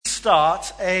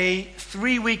start a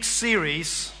 3-week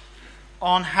series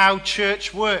on how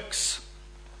church works.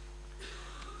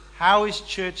 How is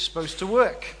church supposed to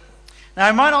work? Now,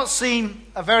 it might not seem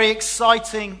a very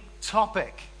exciting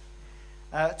topic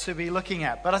to be looking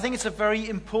at, but I think it's a very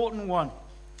important one.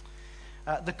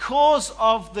 The cause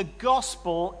of the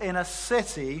gospel in a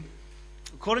city,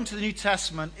 according to the New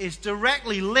Testament, is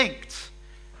directly linked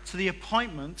to the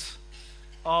appointment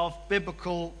of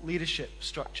biblical leadership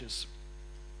structures.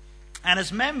 And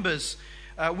as members,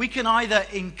 we can either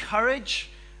encourage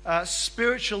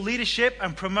spiritual leadership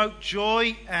and promote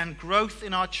joy and growth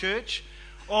in our church,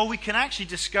 or we can actually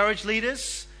discourage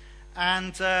leaders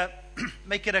and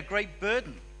make it a great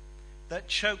burden that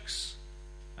chokes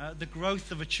the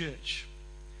growth of a church.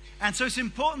 And so it's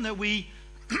important that we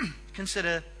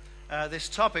consider this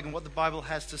topic and what the Bible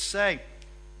has to say.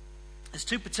 There's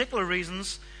two particular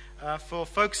reasons for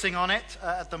focusing on it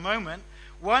at the moment.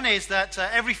 One is that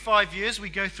every 5 years we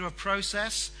go through a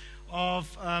process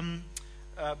of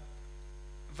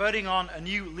voting on a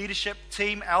new leadership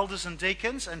team, elders and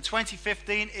deacons, and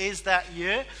 2015 is that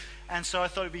year. And so I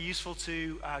thought it would be useful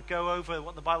to go over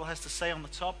what the Bible has to say on the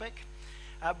topic.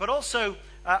 But also,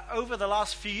 over the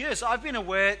last few years, I've been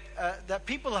aware that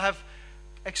people have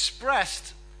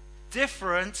expressed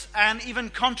different and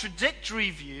even contradictory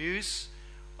views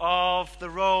of the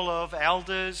role of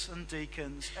elders and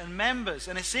deacons and members.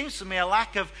 And it seems to me a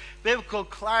lack of biblical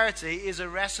clarity is a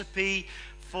recipe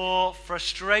for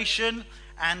frustration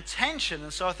and tension.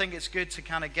 And so I think it's good to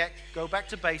kind of go back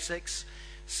to basics,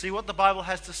 see what the Bible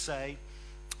has to say,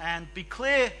 and be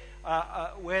clear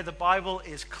where the Bible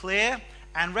is clear,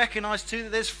 and recognize too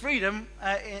that there's freedom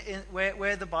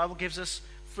where the Bible gives us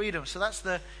freedom. So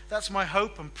that's my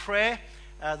hope and prayer,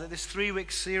 that this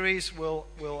 3-week series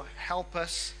will help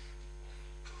us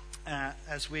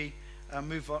as we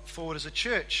move forward as a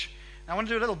church. Now, I want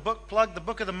to do a little book plug. The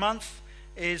book of the month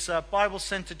is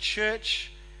Bible-Centered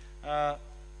Church.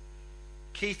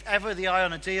 Keith Ever, The Eye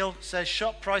on a Deal, says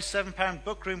shop price £7,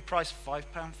 book room price £5.50. Ooh.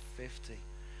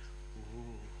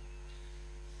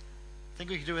 I think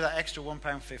we could do with that extra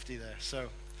 £1.50 there. So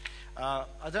I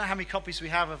don't know how many copies we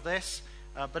have of this.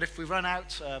 But if we run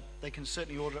out, they can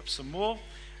certainly order up some more.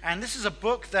 And this is a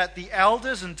book that the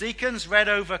elders and deacons read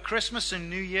over Christmas and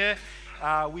New Year.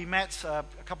 We met a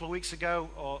couple of weeks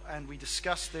ago, and we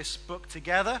discussed this book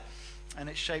together. And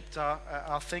it shaped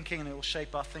our thinking, and it will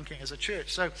shape our thinking as a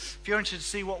church. So if you're interested to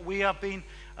see what we have been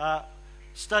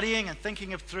studying and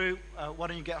thinking of through, why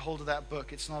don't you get hold of that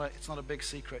book? It's not a big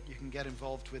secret. You can get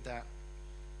involved with that.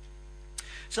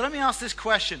 So let me ask this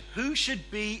question. Who should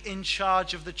be in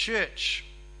charge of the church?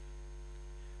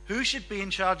 Who should be in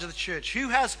charge of the church? Who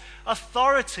has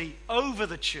authority over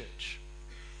the church?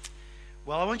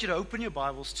 Well, I want you to open your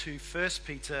Bibles to 1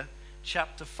 Peter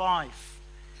chapter 5.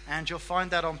 And you'll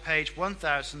find that on page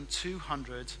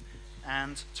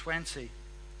 1220.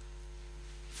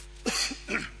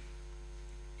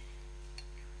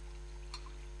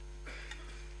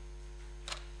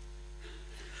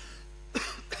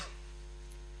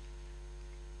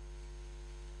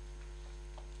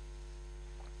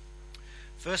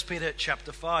 1 Peter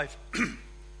chapter 5.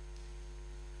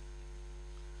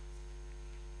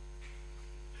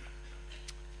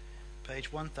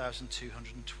 Page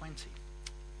 1220.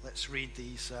 Let's read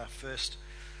these first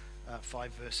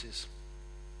 5 verses.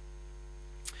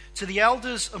 To the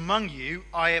elders among you,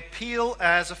 I appeal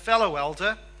as a fellow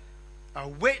elder, a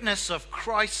witness of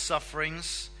Christ's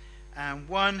sufferings, and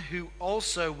one who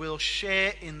also will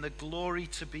share in the glory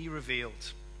to be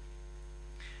revealed.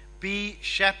 Be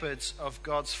shepherds of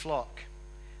God's flock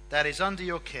that is under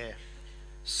your care,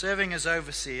 serving as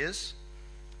overseers,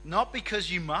 not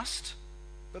because you must,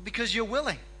 but because you're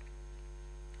willing,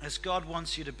 as God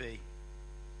wants you to be,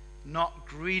 not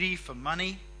greedy for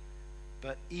money,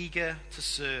 but eager to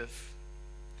serve,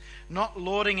 not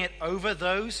lording it over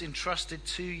those entrusted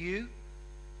to you,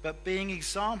 but being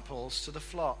examples to the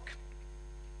flock.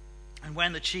 And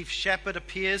when the chief shepherd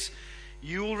appears,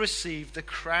 you will receive the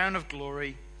crown of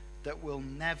glory that will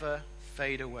never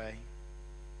fade away.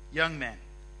 Young men,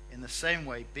 in the same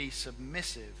way, be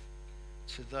submissive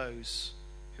to those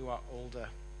who are older.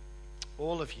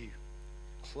 All of you,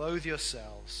 clothe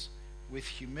yourselves with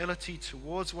humility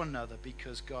towards one another,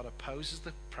 because God opposes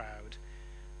the proud,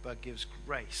 but gives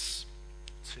grace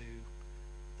to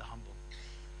the humble.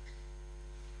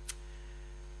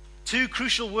 2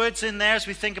 crucial words in there as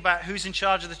we think about who's in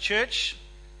charge of the church.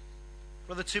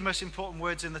 What are the 2 most important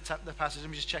words in the passage? Let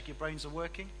me just check your brains are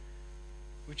working.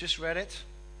 We've just read it.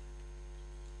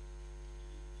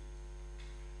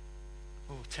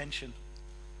 Oh, tension.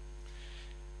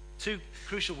 2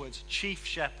 crucial words. Chief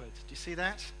shepherd. Do you see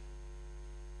that?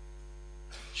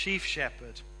 chief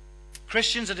shepherd.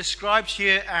 Christians are described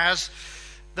here as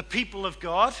the people of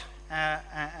God,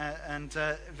 and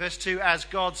verse 2 as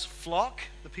God's flock,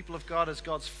 the people of God as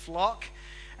God's flock.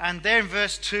 And there in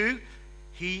verse 2,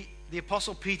 the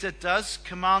Apostle Peter does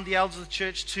command the elders of the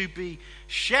church to be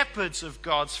shepherds of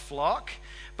God's flock.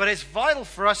 But it's vital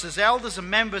for us as elders and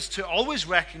members to always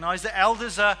recognize that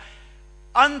elders are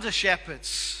under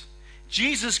shepherds.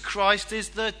 Jesus Christ he's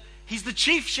the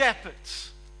chief shepherd.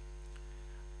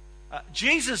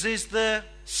 Jesus is the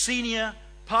senior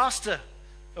pastor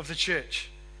of the church.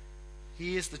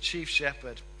 He is the chief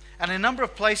shepherd. And in a number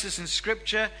of places in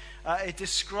Scripture, it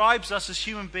describes us as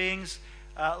human beings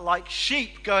like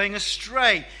sheep going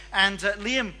astray. And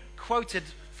Liam quoted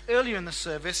earlier in the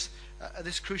service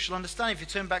this crucial understanding. If you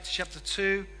turn back to chapter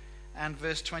 2 and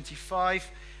verse 25,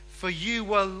 for you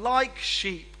were like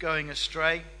sheep going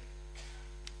astray,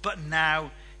 but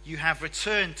now you have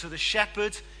returned to the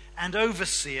shepherd and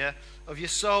overseer of your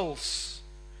souls.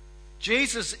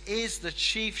 Jesus is the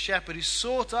chief shepherd who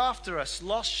sought after us,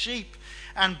 lost sheep,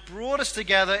 and brought us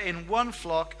together in one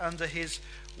flock under his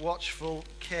watchful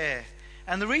care.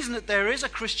 And the reason that there is a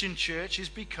Christian church is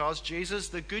because Jesus,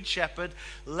 the good shepherd,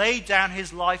 laid down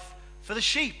his life for the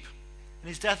sheep in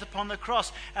his death upon the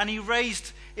cross. And he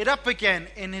raised it up again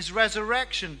in his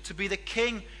resurrection to be the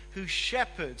king who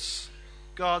shepherds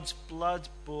God's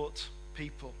blood-bought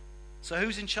people. So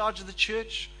who's in charge of the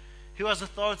church? Who has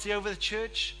authority over the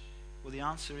church? Well, the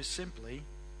answer is simply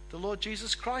the Lord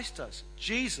Jesus Christ does.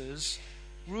 Jesus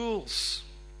rules.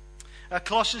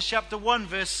 Colossians chapter 1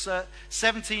 verse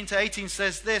 17 to 18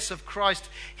 says this of Christ: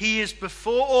 He is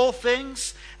before all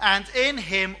things, and in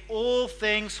him all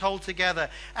things hold together.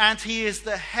 And he is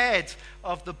the head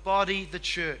of the body, the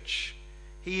church.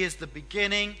 He is the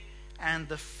beginning and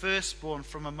the firstborn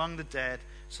from among the dead,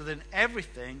 so that in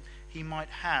everything he might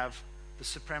have the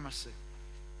supremacy.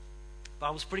 The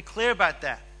Bible's pretty clear about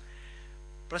that.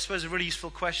 But I suppose a really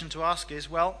useful question to ask is,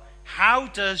 well, how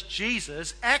does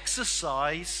Jesus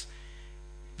exercise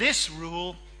this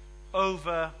rule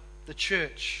over the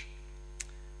church?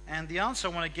 And the answer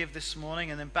I want to give this morning,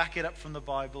 and then back it up from the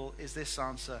Bible, is this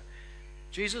answer.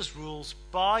 Jesus rules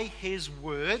by his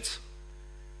word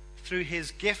through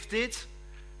his gifted,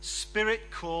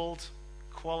 Spirit-called,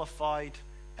 qualified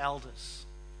elders.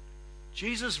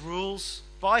 Jesus rules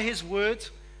by his word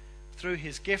through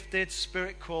his gifted,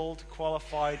 Spirit-called,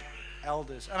 qualified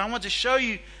elders. And I want to show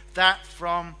you that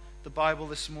from the Bible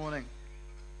this morning.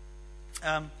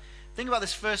 Think about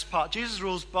this first part. Jesus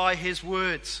rules by his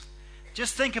words.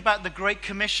 Just think about the Great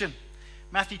Commission.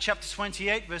 Matthew chapter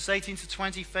 28, verse 18 to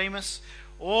 20, famous.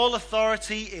 All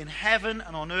authority in heaven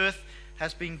and on earth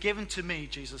has been given to me,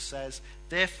 Jesus says.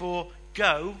 Therefore,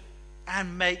 go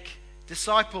and make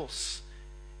disciples.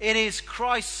 It is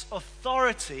Christ's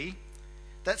authority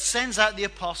that sends out the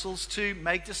apostles to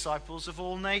make disciples of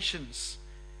all nations.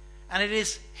 And it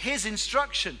is his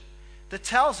instruction that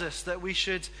tells us that we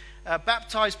should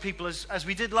baptize people as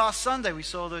we did last Sunday. We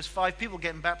saw those 5 people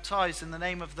getting baptized in the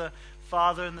name of the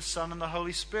Father and the Son and the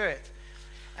Holy Spirit.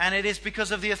 And it is because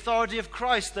of the authority of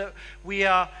Christ that we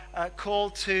are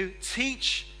called to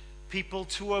teach people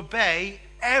to obey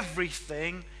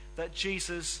everything that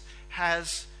Jesus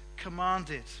has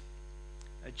commanded.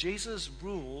 Jesus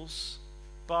rules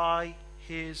by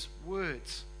his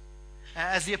words.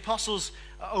 As the apostles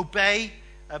obeyed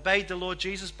the Lord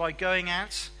Jesus by going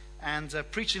out and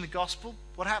preaching the gospel,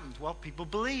 what happened? Well, people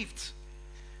believed.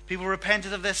 People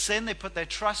repented of their sin. They put their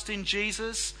trust in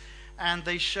Jesus, and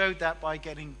they showed that by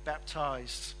getting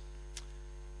baptized.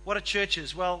 What are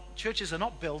churches? Well, churches are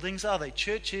not buildings, are they?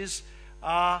 Churches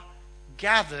are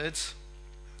gathered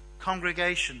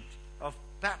congregation of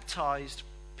baptized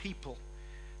people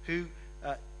who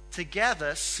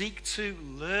together seek to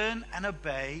learn and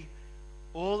obey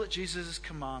all that Jesus has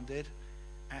commanded.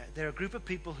 They're a group of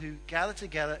people who gather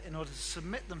together in order to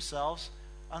submit themselves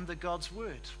under God's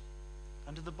word,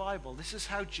 under the Bible. This is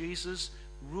how Jesus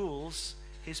rules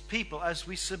his people, as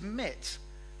we submit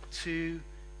to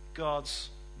God's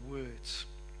words.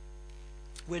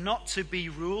 We're not to be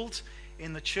ruled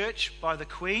in the church by the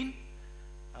Queen.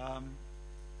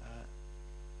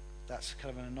 That's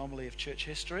kind of an anomaly of church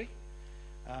history.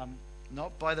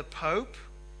 Not by the Pope,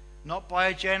 not by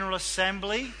a General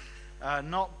Assembly,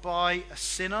 not by a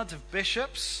synod of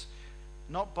bishops,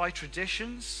 not by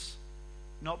traditions,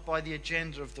 not by the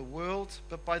agenda of the world,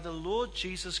 but by the Lord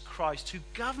Jesus Christ, who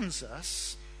governs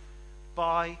us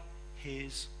by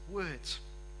his word.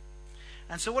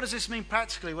 And so what does this mean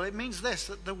practically? Well, it means this,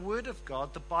 that the word of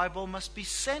God, the Bible, must be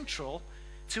central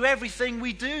to everything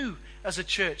we do as a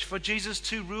church, for Jesus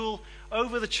to rule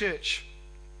over the church.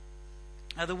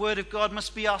 The Word of God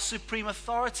must be our supreme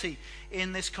authority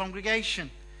in this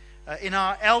congregation, in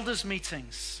our elders'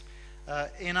 meetings,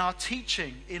 in our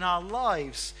teaching, in our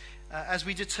lives, as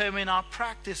we determine our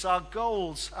practice, our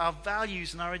goals, our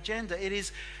values, and our agenda. It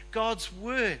is God's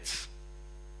Word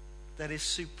that is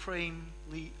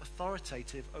supremely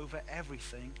authoritative over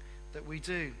everything that we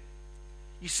do.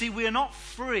 You see, we are not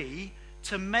free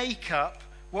to make up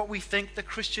what we think the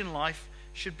Christian life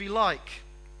should be like.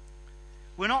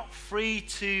 We're not free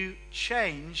to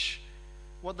change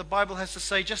what the Bible has to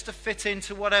say just to fit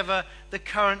into whatever the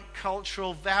current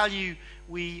cultural value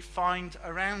we find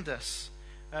around us,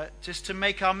 just to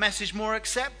make our message more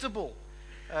acceptable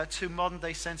to modern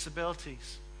day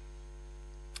sensibilities.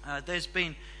 There's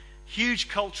been huge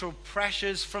cultural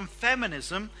pressures from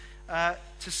feminism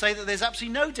to say that there's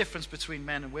absolutely no difference between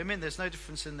men and women. There's no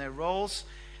difference in their roles.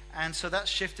 And so that's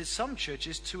shifted some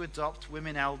churches to adopt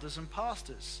women elders and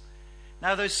pastors.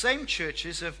 Now, those same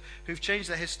churches who've changed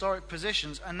their historic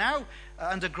positions are now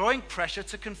under growing pressure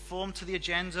to conform to the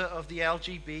agenda of the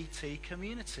LGBT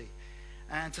community,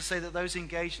 and to say that those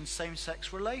engaged in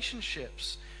same-sex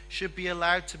relationships should be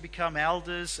allowed to become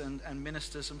elders and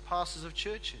ministers and pastors of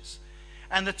churches.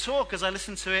 And the talk, as I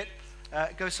listen to it,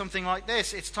 goes something like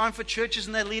this: it's time for churches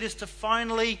and their leaders to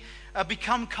finally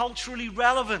become culturally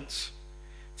relevant,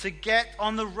 to get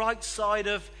on the right side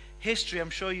of history. I'm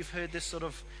sure you've heard this sort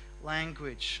of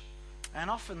language. And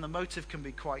often the motive can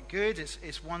be quite good.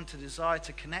 It's one to desire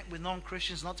to connect with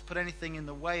non-Christians, not to put anything in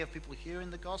the way of people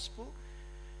hearing the gospel.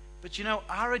 But you know,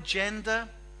 our agenda,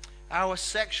 our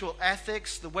sexual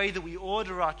ethics, the way that we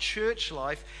order our church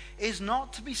life is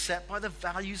not to be set by the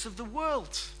values of the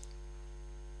world,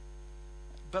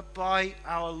 but by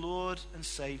our Lord and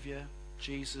Savior,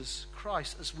 Jesus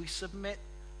Christ, as we submit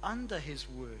under his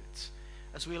words,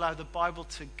 as we allow the Bible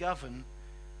to govern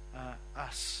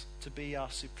us, to be our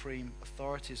supreme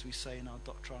authority, as we say in our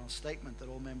doctrinal statement that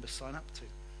all members sign up to.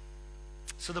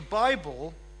 So the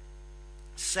Bible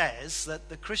says that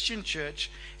the Christian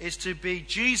church is to be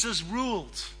Jesus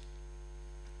ruled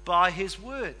by his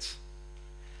word.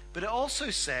 But it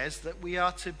also says that we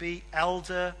are to be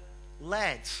elder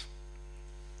led.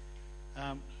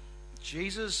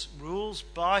 Jesus rules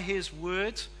by his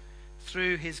word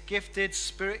through his gifted,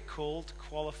 spirit-called,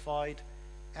 qualified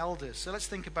elders. So let's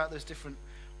think about those different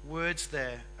words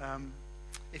there.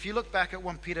 If you look back at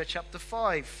 1 Peter chapter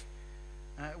 5,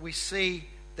 we see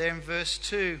there in verse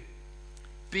 2,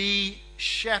 be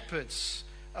shepherds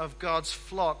of God's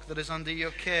flock that is under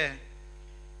your care.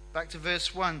 Back to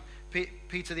verse 1,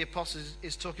 Peter the apostle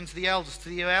is talking to the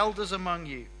elders among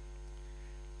you.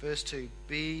 Verse 2,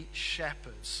 be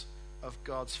shepherds of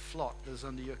God's flock that is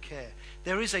under your care.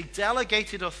 There is a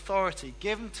delegated authority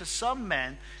given to some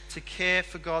men to care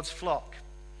for God's flock.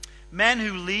 Men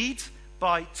who lead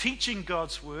by teaching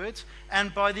God's word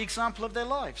and by the example of their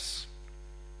lives.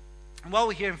 And while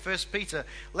we're here in 1 Peter,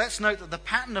 let's note that the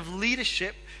pattern of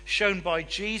leadership shown by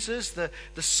Jesus, the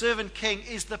servant king,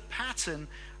 is the pattern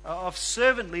of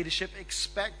servant leadership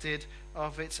expected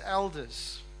of its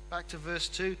elders. Back to verse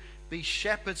 2, be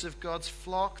shepherds of God's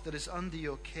flock that is under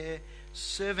your care,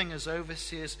 serving as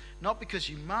overseers, not because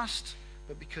you must,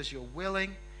 but because you're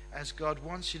willing, as God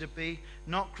wants you to be,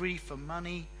 not greedy for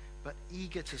money, but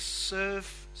eager to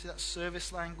serve. See that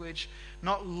service language?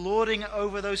 Not lording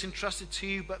over those entrusted to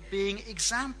you, but being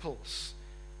examples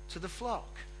to the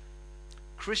flock.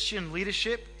 Christian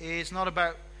leadership is not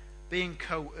about being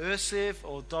coercive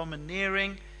or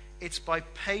domineering. It's by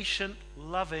patient,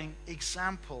 loving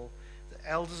example that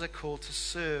elders are called to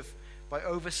serve by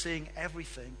overseeing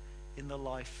everything in the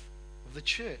life of the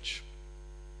church.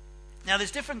 Now,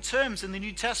 there's different terms in the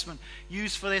New Testament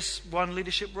used for this one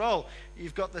leadership role.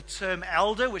 You've got the term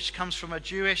elder, which comes from a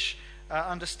Jewish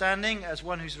understanding as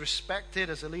one who's respected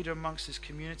as a leader amongst his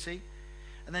community.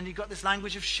 And then you've got this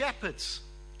language of shepherds,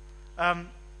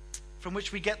 from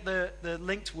which we get the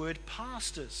linked word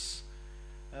pastors.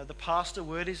 The pastor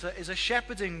word is a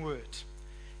shepherding word.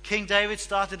 King David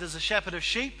started as a shepherd of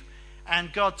sheep,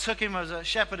 and God took him as a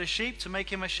shepherd of sheep to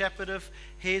make him a shepherd of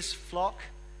his flock,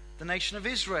 the nation of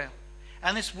Israel.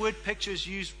 And this word picture is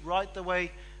used right the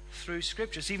way through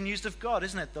Scripture. It's even used of God,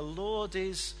 isn't it? The Lord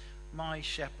is my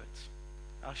shepherd.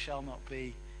 I shall not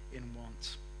be in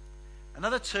want.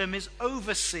 Another term is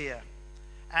overseer.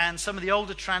 And some of the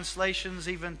older translations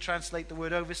even translate the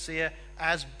word overseer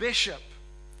as bishop.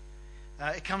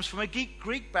 It comes from a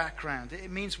Greek background. It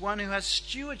means one who has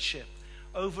stewardship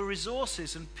over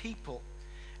resources and people.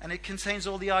 And it contains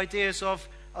all the ideas of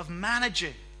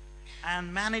managing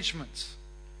and management.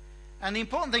 And the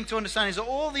important thing to understand is that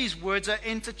all these words are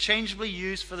interchangeably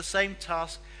used for the same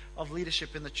task of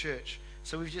leadership in the church.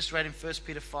 So we've just read in 1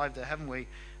 Peter 5 there, haven't we,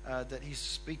 that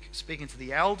he's speaking to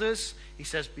the elders. He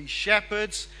says, be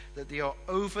shepherds, that they are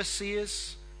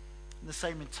overseers. And the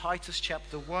same in Titus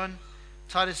chapter 1.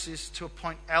 Titus is to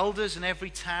appoint elders in every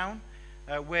town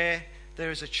where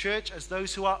there is a church as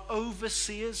those who are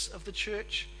overseers of the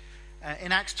church.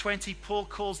 In Acts 20, Paul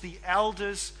calls the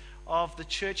elders of the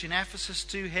church in Ephesus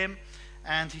to him,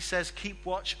 and he says, keep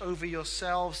watch over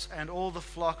yourselves and all the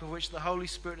flock of which the Holy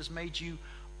Spirit has made you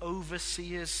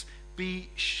overseers. Be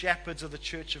shepherds of the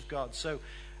church of God. So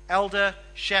elder,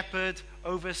 shepherd,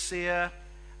 overseer,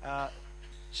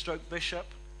 stroke bishop,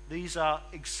 these are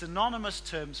synonymous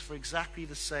terms for exactly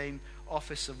the same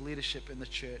office of leadership in the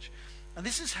church. And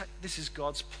this is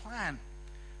God's plan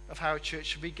of how a church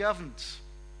should be governed.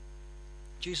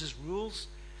 Jesus rules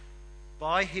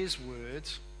by his word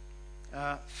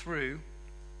through,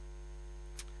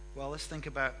 well, let's think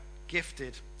about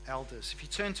gifted elders. If you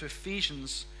turn to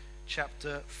Ephesians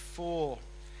chapter 4,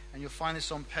 and you'll find this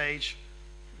on page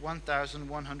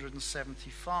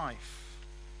 1175.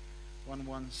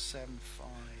 1175.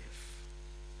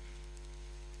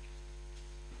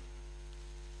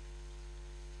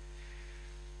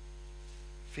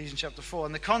 Ephesians chapter 4.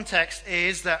 And the context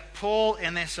is that Paul,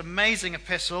 in this amazing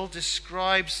epistle,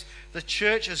 describes the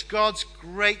church as God's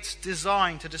great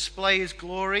design to display his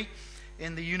glory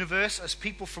in the universe as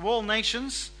people from all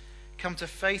nations come to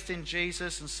faith in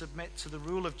Jesus and submit to the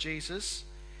rule of Jesus.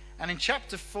 And in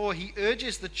chapter 4, he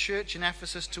urges the church in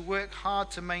Ephesus to work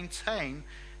hard to maintain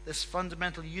this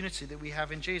fundamental unity that we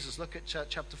have in Jesus. Look at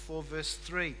chapter 4, verse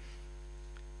 3.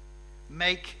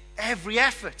 Make every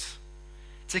effort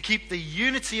to keep the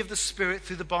unity of the Spirit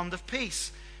through the bond of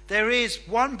peace. There is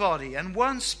one body and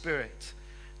one Spirit,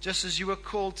 just as you were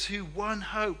called to one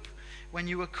hope when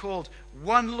you were called,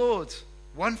 one Lord,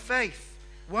 one faith,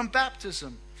 one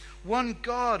baptism, one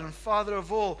God and Father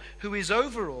of all, who is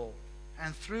over all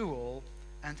and through all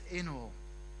and in all.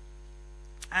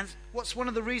 And what's one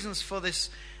of the reasons for this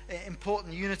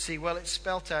important unity? Well, it's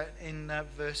spelt out in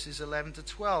verses 11 to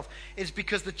 12. It's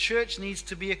because the church needs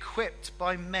to be equipped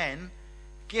by men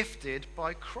gifted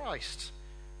by Christ.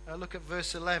 Look at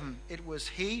verse 11. It was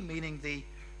he, meaning the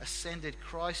ascended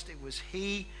Christ, it was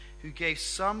he who gave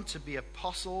some to be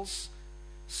apostles,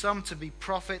 some to be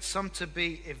prophets, some to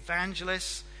be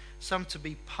evangelists, some to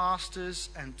be pastors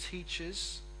and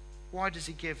teachers. Why does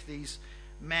he give these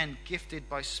men gifted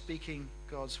by speaking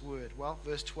God's word? Well,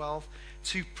 verse 12,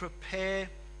 to prepare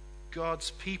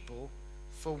God's people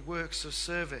for works of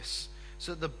service,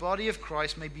 so that the body of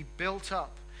Christ may be built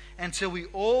up until we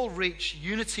all reach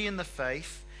unity in the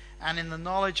faith and in the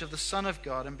knowledge of the Son of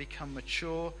God and become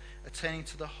mature, attaining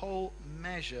to the whole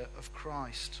measure of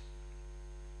Christ.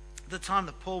 At the time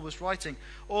that Paul was writing,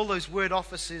 all those word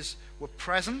offices were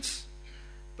present,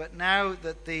 but now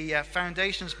that the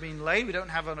foundation has been laid, we don't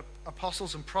have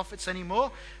apostles and prophets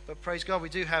anymore, but praise God, we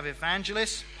do have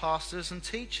evangelists, pastors, and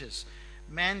teachers,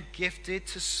 men gifted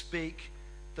to speak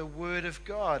the word of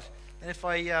God. And if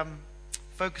I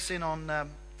focus in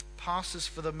on pastors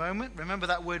for the moment, remember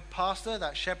that word pastor,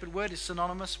 that shepherd word, is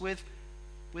synonymous with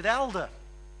elder.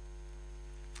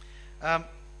 The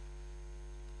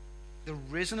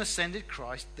risen, ascended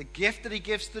Christ, the gift that he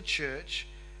gives to the church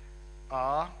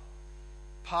are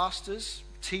pastors,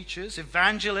 teachers,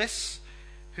 evangelists,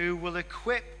 who will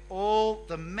equip all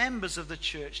the members of the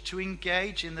church to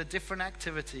engage in the different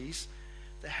activities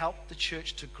that help the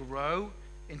church to grow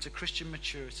into Christian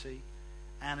maturity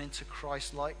and into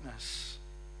Christ-likeness.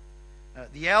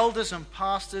 The elders and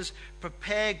pastors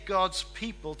prepare God's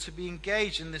people to be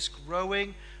engaged in this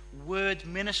growing word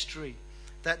ministry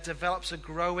that develops a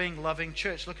growing, loving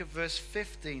church. Look at verse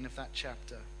 15 of that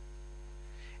chapter.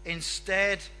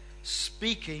 Instead,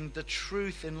 speaking the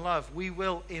truth in love, we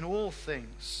will in all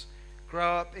things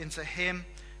grow up into him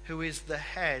who is the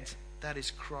head, that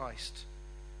is Christ.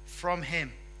 From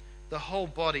him, the whole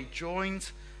body,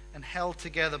 joined and held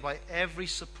together by every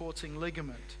supporting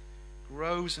ligament,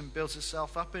 grows and builds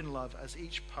itself up in love as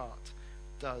each part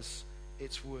does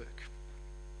its work.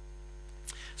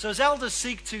 So as elders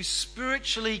seek to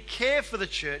spiritually care for the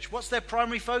church, what's their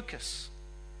primary focus?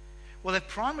 Well, their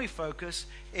primary focus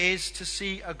is to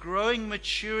see a growing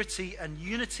maturity and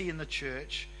unity in the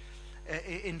church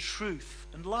in truth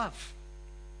and love.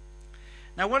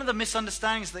 Now, one of the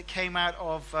misunderstandings that came out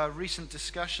of recent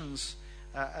discussions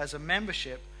as a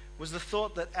membership was the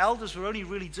thought that elders were only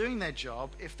really doing their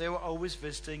job if they were always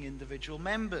visiting individual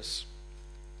members.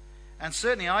 And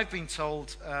certainly I've been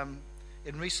told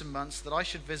in recent months that I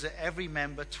should visit every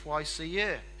member twice a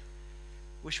year,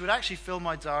 which would actually fill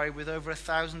my diary with over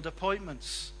 1,000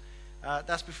 appointments.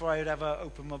 That's before I would ever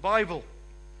open my Bible.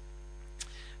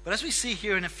 But as we see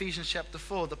here in Ephesians chapter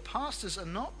 4, the pastors are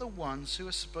not the ones who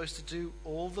are supposed to do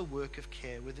all the work of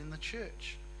care within the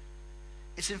church.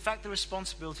 It's in fact the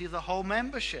responsibility of the whole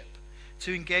membership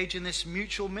to engage in this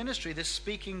mutual ministry, this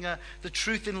speaking the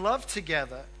truth in love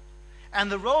together.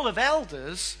 And the role of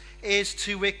elders is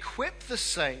to equip the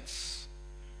saints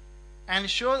and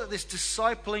ensure that this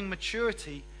discipling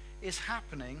maturity is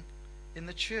happening in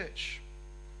the church.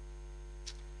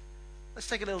 Let's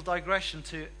take a little digression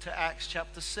to Acts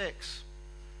chapter 6.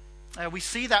 We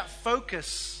see that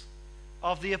focus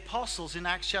of the apostles in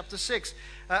Acts chapter 6.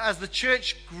 As the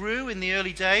church grew in the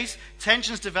early days,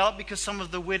 tensions developed because some of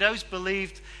the widows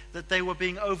believed that they were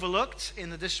being overlooked in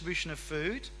the distribution of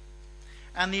food.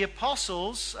 And the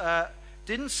apostles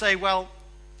didn't say, well,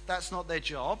 that's not their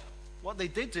job. What they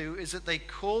did do is that they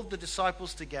called the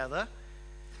disciples together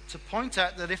to point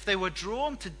out that if they were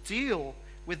drawn to deal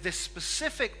with this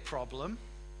specific problem,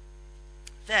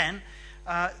 then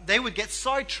they would get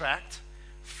sidetracked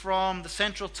from the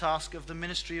central task of the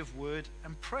ministry of word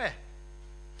and prayer.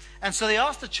 And so they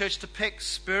asked the church to pick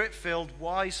spirit-filled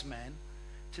wise men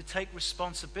to take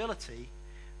responsibility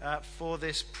for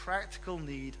this practical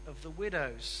need of the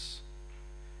widows.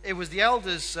 It was the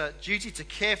elders' duty to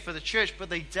care for the church, but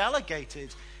they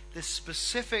delegated this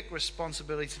specific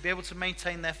responsibility to be able to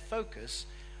maintain their focus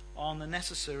on the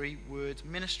necessary word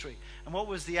ministry. And what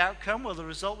was the outcome? Well, the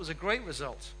result was a great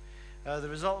result. The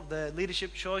result of the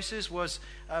leadership choices was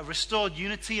restored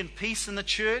unity and peace in the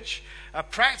church,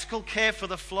 practical care for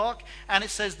the flock, and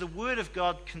it says the word of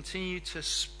God continued to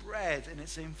spread in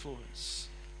its influence.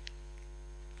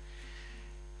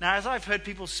 Now, as I've heard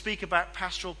people speak about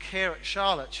pastoral care at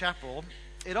Charlotte Chapel,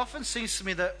 it often seems to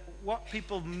me that what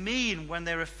people mean when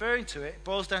they're referring to it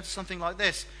boils down to something like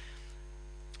this.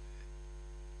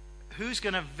 Who's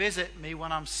going to visit me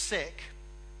when I'm sick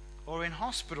or in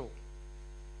hospital?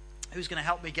 Who's going to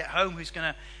help me get home? Who's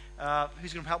going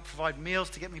to help provide meals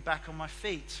to get me back on my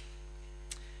feet?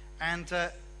 And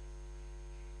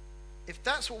if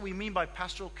that's what we mean by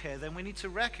pastoral care, then we need to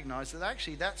recognize that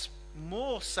actually that's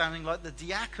more sounding like the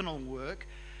diaconal work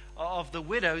of the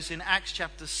widows in Acts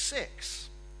chapter 6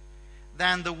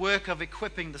 than the work of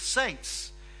equipping the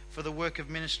saints for the work of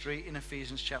ministry in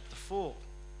Ephesians chapter 4.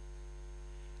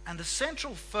 And the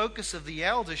central focus of the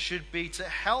elders should be to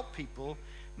help people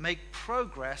make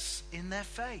progress in their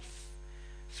faith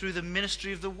through the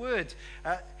ministry of the word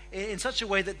in such a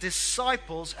way that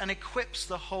disciples and equips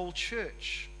the whole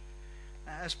church.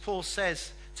 As Paul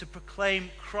says, to proclaim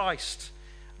Christ,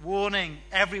 warning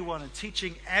everyone and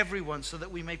teaching everyone so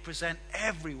that we may present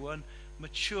everyone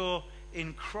mature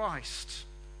in Christ.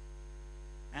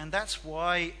 And that's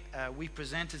why we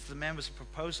presented to the members a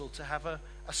proposal to have a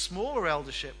smaller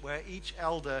eldership where each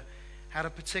elder had a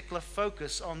particular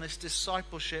focus on this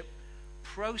discipleship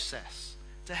process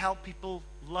to help people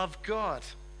love God,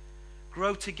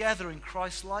 grow together in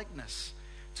Christ's likeness,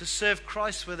 to serve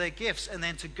Christ with their gifts, and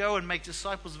then to go and make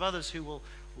disciples of others who will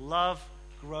love,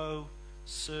 grow,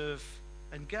 serve,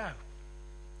 and go.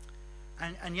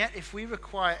 And yet, if we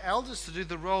require elders to do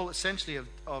the role essentially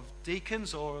of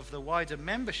deacons or of the wider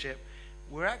membership,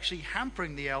 we're actually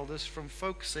hampering the elders from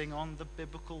focusing on the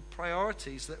biblical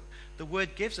priorities that the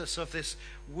word gives us of this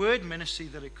word ministry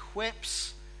that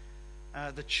equips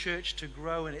the church to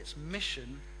grow in its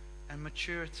mission and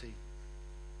maturity.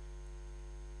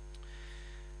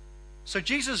 So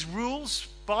Jesus rules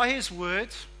by his word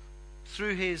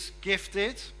through his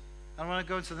gifted, and I want to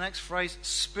go into the next phrase,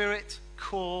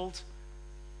 spirit-called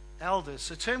elders.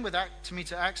 So turn with me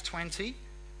to Acts 20,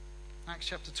 Acts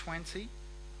chapter 20.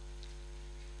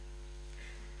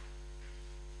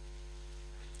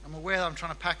 I'm aware that I'm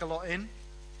trying to pack a lot in.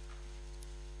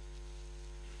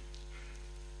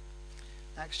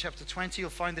 Acts chapter 20,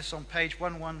 you'll find this on page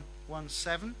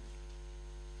 1117.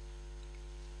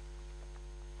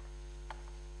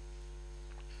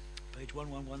 Page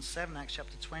 1117, Acts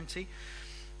chapter 20.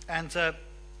 And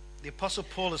the Apostle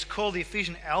Paul has called the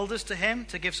Ephesian elders to him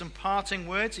to give some parting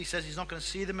words. He says he's not going to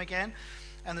see them again.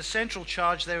 And the central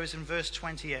charge there is in verse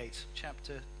 28,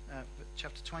 chapter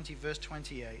 20, verse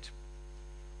 28.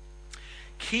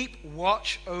 Keep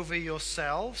watch over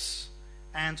yourselves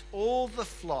and all the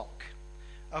flock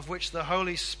of which the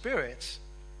Holy Spirit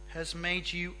has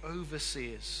made you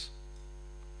overseers.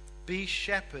 Be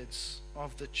shepherds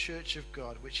of the church of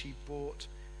God, which he bought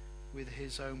with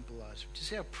his own blood. Do you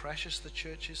see how precious the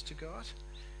church is to God?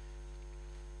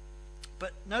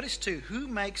 But notice too, who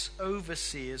makes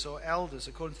overseers or elders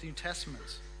according to the New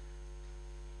Testament?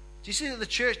 Do you see that the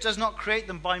church does not create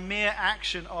them by mere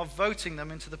action of voting them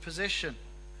into the position?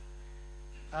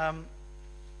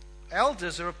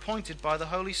 Elders are appointed by the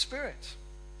Holy Spirit.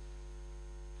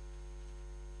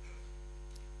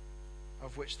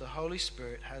 of which the Holy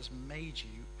Spirit has made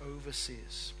you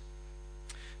overseers.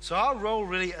 So our role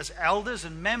really as elders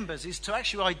and members is to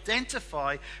actually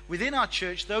identify within our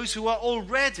church those who are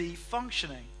already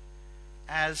functioning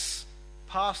as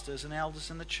pastors and elders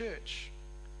in the church.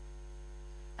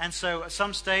 And so at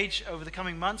some stage over the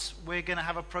coming months, we're going to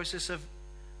have a process of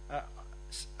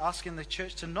asking the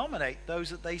church to nominate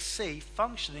those that they see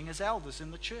functioning as elders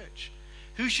in the church.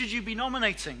 Who should you be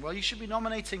nominating? Well, you should be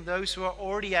nominating those who are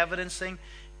already evidencing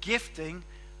gifting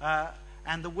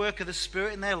and the work of the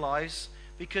Spirit in their lives,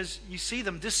 because you see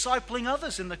them discipling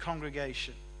others in the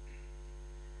congregation.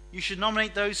 You should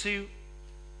nominate those who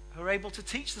are able to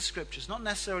teach the Scriptures. Not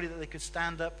necessarily that they could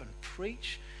stand up and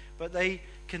preach, but they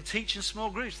can teach in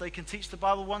small groups. They can teach the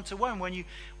Bible one-to-one. When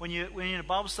you're in a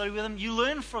Bible study with them, you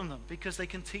learn from them because they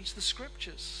can teach the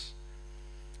Scriptures.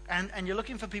 And you're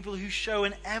looking for people who show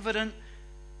an evident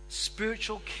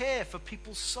spiritual care for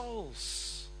people's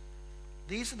souls.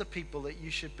 These are the people that you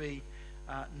should be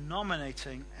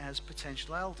nominating as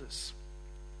potential elders.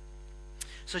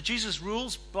 So Jesus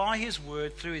rules by his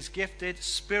word through his gifted,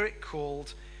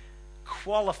 Spirit-called,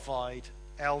 qualified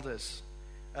elders.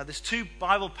 There's two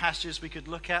Bible passages we could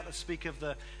look at that speak of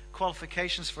the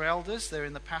qualifications for elders. They're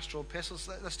in the pastoral epistles.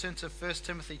 Let's turn to 1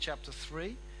 Timothy chapter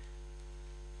 3.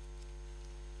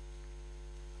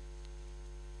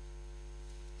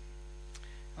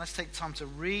 Let's take time to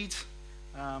read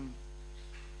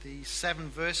the 7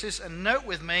 verses and note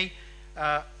with me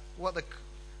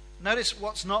notice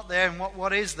what's not there and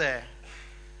what is there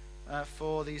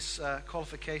for these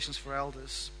qualifications for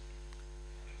elders.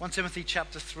 1 Timothy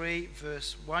chapter 3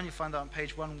 verse 1, you find that on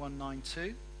page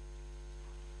 1192.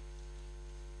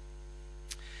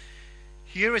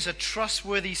 Here is a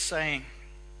trustworthy saying: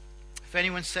 if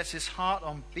anyone sets his heart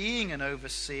on being an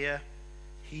overseer,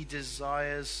 he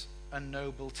desires a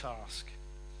noble task.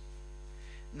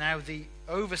 Now the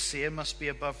overseer must be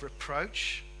above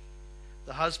reproach,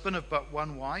 the husband of but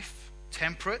one wife,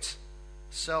 temperate,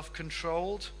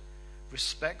 self-controlled,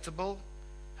 respectable,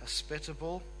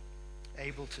 hospitable,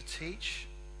 able to teach,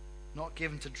 not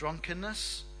given to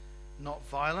drunkenness, not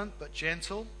violent but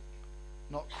gentle,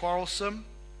 not quarrelsome,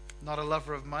 not a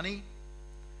lover of money.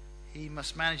 He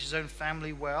must manage his own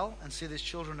family well and see that his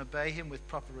children obey him with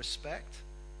proper respect.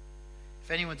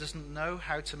 If anyone doesn't know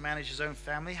how to manage his own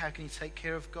family, how can he take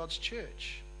care of God's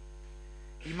church?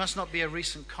 He must not be a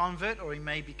recent convert, or he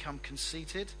may become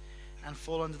conceited and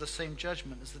fall under the same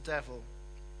judgment as the devil.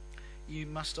 You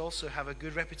must also have a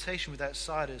good reputation with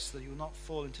outsiders, so that you will not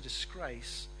fall into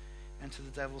disgrace and to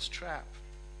the devil's trap.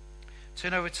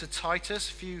 Turn over to Titus,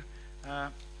 a few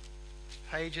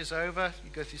pages over.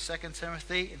 You go through 2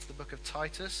 Timothy into the book of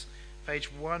Titus,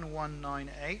 page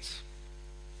 1198.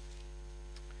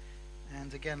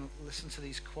 And again, listen to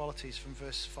these qualities from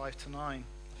verse 5 to 9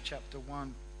 of chapter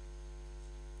 1.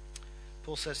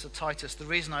 Paul says to Titus, the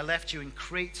reason I left you in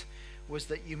Crete was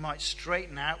that you might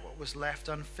straighten out what was left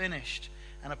unfinished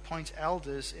and appoint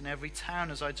elders in every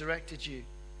town as I directed you.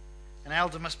 An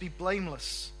elder must be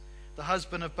blameless, the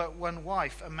husband of but one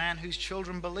wife, a man whose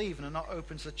children believe and are not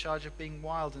open to the charge of being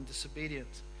wild and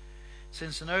disobedient.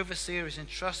 Since an overseer is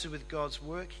entrusted with God's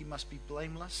work, he must be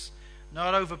blameless,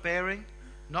 not overbearing,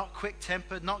 not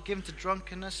quick-tempered, not given to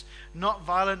drunkenness, not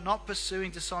violent, not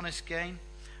pursuing dishonest gain.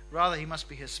 Rather, he must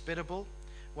be hospitable,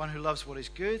 one who loves what is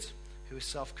good, who is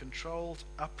self-controlled,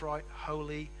 upright,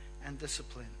 holy, and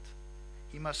disciplined.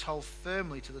 He must hold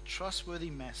firmly to the trustworthy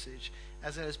message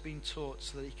as it has been taught,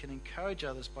 so that he can encourage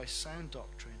others by sound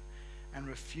doctrine and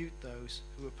refute those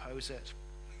who oppose it.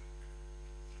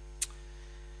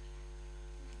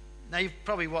 Now, you've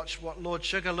probably watched what Lord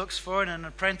Sugar looks for in an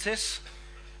apprentice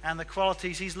and the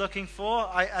qualities he's looking for.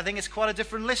 I think it's quite a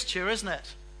different list here, isn't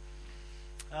it?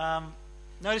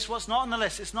 Notice what's not on the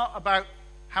list. It's not about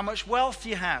how much wealth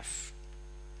you have.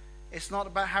 It's not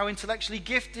about how intellectually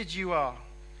gifted you are.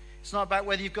 It's not about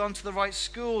whether you've gone to the right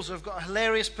schools or have got a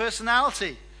hilarious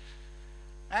personality.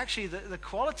 Actually, the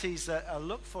qualities that are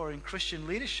looked for in Christian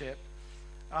leadership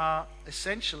are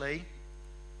essentially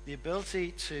the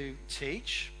ability to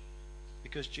teach,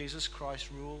 because Jesus Christ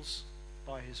rules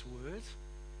by his word,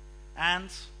 and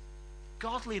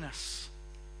godliness.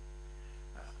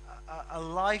 A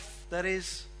life that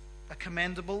is a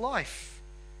commendable life.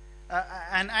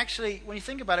 And actually, when you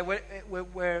think about it,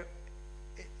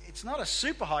 it's not a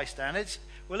super high standard.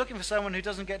 We're looking for someone who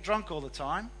doesn't get drunk all the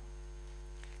time.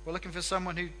 We're looking for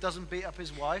someone who doesn't beat up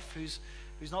his wife,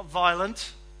 who's not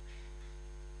violent.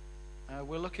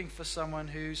 We're looking for someone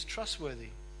who's trustworthy,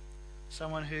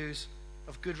 someone who's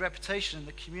of good reputation in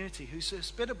the community, who's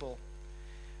hospitable.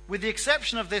 With the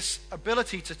exception of this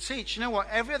ability to teach, you know what?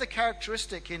 Every other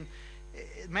characteristic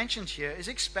mentioned here is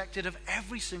expected of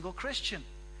every single Christian.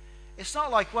 It's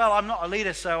not like, well, I'm not a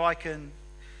leader, so I can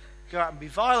go out and be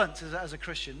violent as a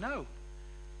Christian. No.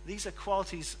 These are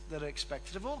qualities that are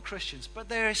expected of all Christians, but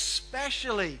they're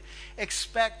especially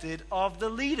expected of the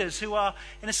leaders who are,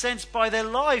 in a sense, by their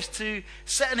lives to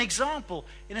set an example.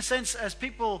 In a sense, as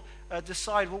people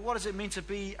decide, well, what does it mean to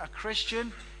be a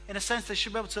Christian? In a sense, they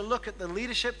should be able to look at the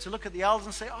leadership, to look at the elders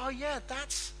and say, oh yeah,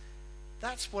 that's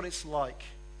what it's like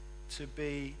to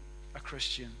be a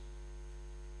Christian.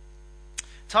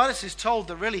 Titus is told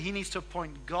that really he needs to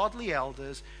appoint godly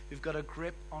elders who've got a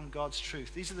grip on God's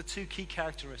truth. These are the two key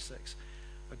characteristics.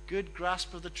 A good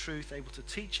grasp of the truth, able to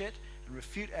teach it and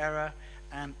refute error,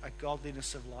 and a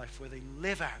godliness of life where they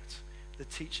live out the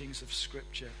teachings of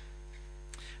Scripture.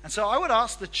 And so I would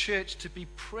ask the church to be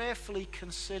prayerfully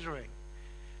considering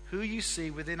who you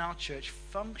see within our church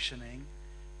functioning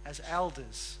as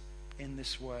elders in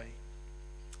this way.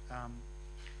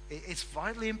 It's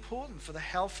vitally important for the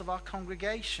health of our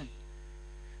congregation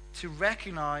to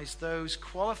recognize those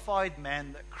qualified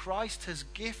men that Christ has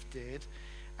gifted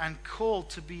and called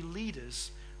to be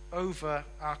leaders over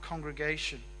our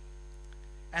congregation.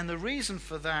 And the reason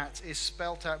for that is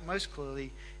spelt out most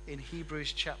clearly in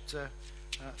Hebrews chapter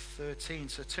 13.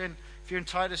 So turn, if you're in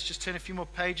Titus, just turn a few more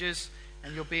pages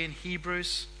and you'll be in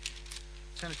Hebrews.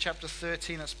 Turn to chapter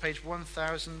 13, that's page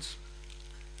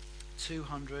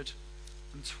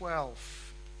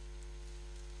 1212.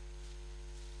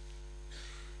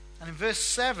 And in verse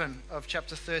 7 of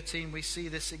chapter 13, we see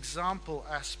this example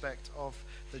aspect of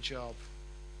the job.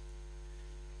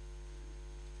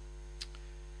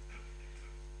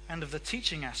 And of the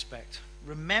teaching aspect.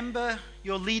 Remember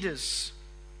your leaders.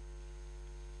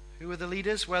 Who are the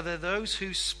leaders? Well, they're those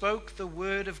who spoke the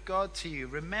word of God to you.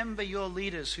 Remember your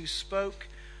leaders who spoke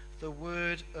the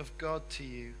word of God to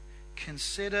you.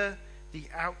 Consider the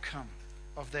outcome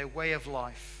of their way of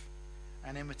life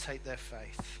and imitate their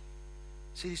faith.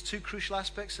 See these two crucial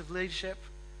aspects of leadership?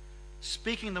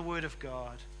 Speaking the word of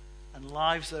God and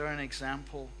lives that are an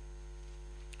example.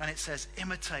 And it says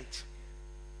imitate.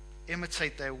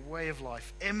 Imitate their way of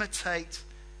life. Imitate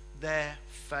their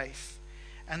faith.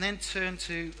 And then turn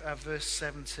to verse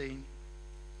 17.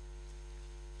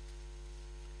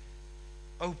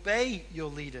 Obey your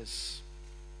leaders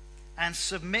and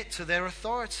submit to their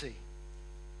authority.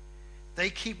 They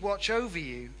keep watch over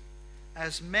you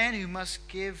as men who must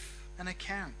give an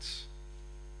account.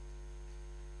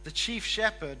 The chief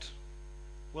shepherd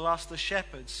will ask the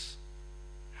shepherds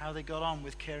how they got on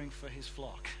with caring for his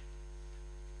flock.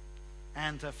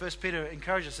 And 1 Peter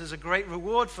encourages us, there's a great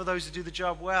reward for those who do the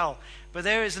job well. But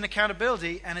there is an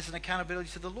accountability, and it's an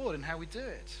accountability to the Lord in how we do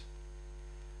it.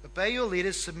 Obey your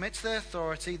leaders, submit to their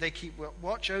authority. They keep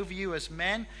watch over you as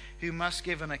men who must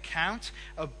give an account.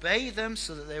 Obey them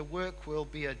so that their work will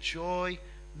be a joy,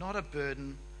 not a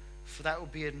burden, for that will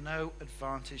be of no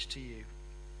advantage to you.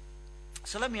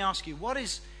 So let me ask you, what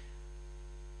is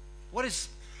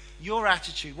your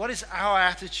attitude? What is our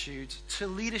attitude to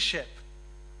leadership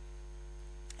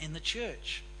in the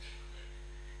church?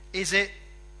 Is it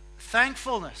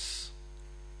thankfulness,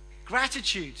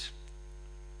 gratitude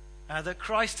that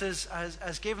Christ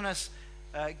has given us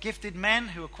gifted men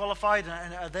who are qualified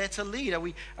and are there to lead?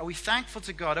 Are we thankful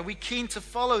to God? Are we keen to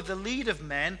follow the lead of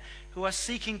men who are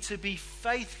seeking to be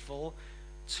faithful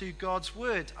to God's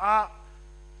word? Are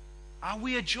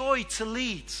we a joy to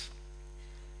lead?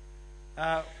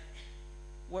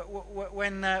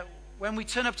 When we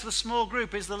turn up to the small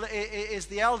group, is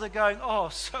the elder going, oh,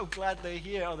 so glad they're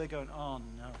here? Or are they going, oh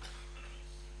no,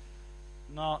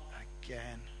 not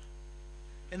again?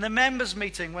 In the members'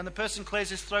 meeting, when the person clears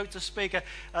his throat to speak,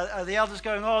 are the elders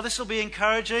going, oh, this will be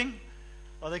encouraging?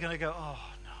 Or are they going to go, oh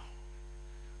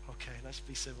no, okay, let's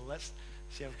be civil, let's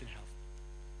see how we can help?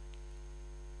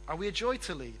 Are we a joy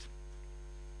to lead?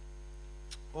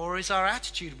 Or is our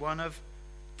attitude one of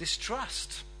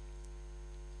distrust,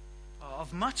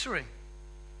 of muttering,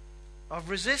 of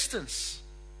resistance?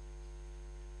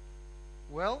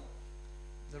 Well,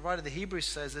 the writer of the Hebrews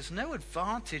says there's no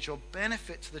advantage or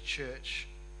benefit to the church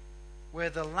where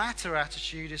the latter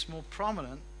attitude is more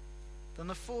prominent than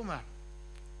the former.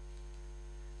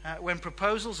 When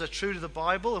proposals are true to the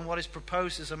Bible and what is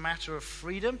proposed is a matter of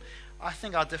freedom, I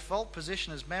think our default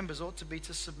position as members ought to be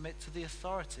to submit to the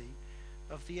authority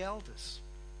of the elders.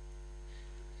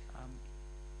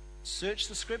 Search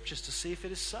the scriptures to see if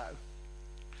it is so.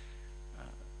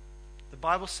 The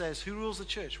Bible says, who rules the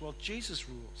church? Well, Jesus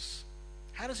rules.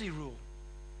 How does he rule?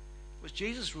 Well,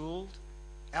 Jesus ruled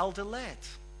elder-led.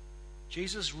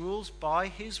 Jesus rules by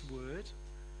his word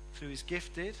through his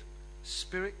gifted,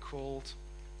 spirit-called,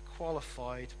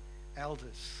 qualified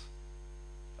elders.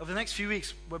 over the next few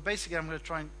weeks, where basically I'm going to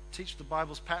try and teach the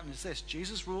Bible's pattern is this.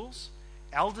 Jesus rules,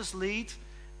 elders lead,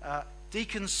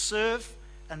 deacons serve,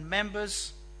 and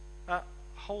members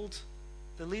hold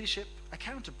the leadership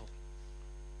accountable.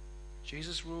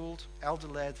 Jesus ruled, elder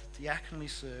led, diaconally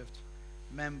served,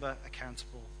 member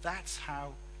accountable. That's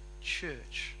how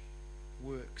church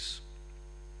works.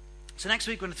 So next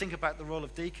week we're going to think about the role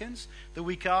of deacons. The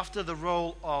week after, the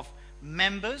role of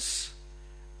members.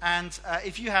 And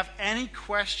if you have any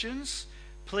questions,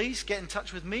 please get in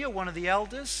touch with me or one of the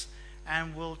elders,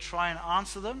 and we'll try and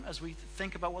answer them as we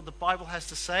think about what the Bible has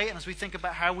to say and as we think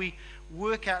about how we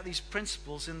work out these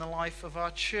principles in the life of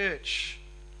our church.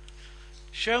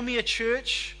 Show me a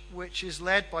church which is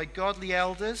led by godly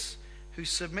elders who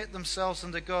submit themselves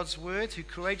under God's word, who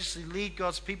courageously lead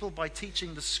God's people by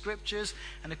teaching the scriptures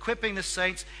and equipping the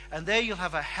saints, and there you'll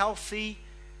have a healthy,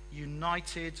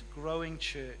 united, growing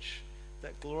church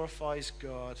that glorifies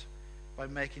God by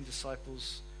making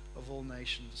disciples of all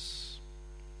nations.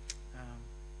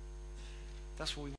 That's what we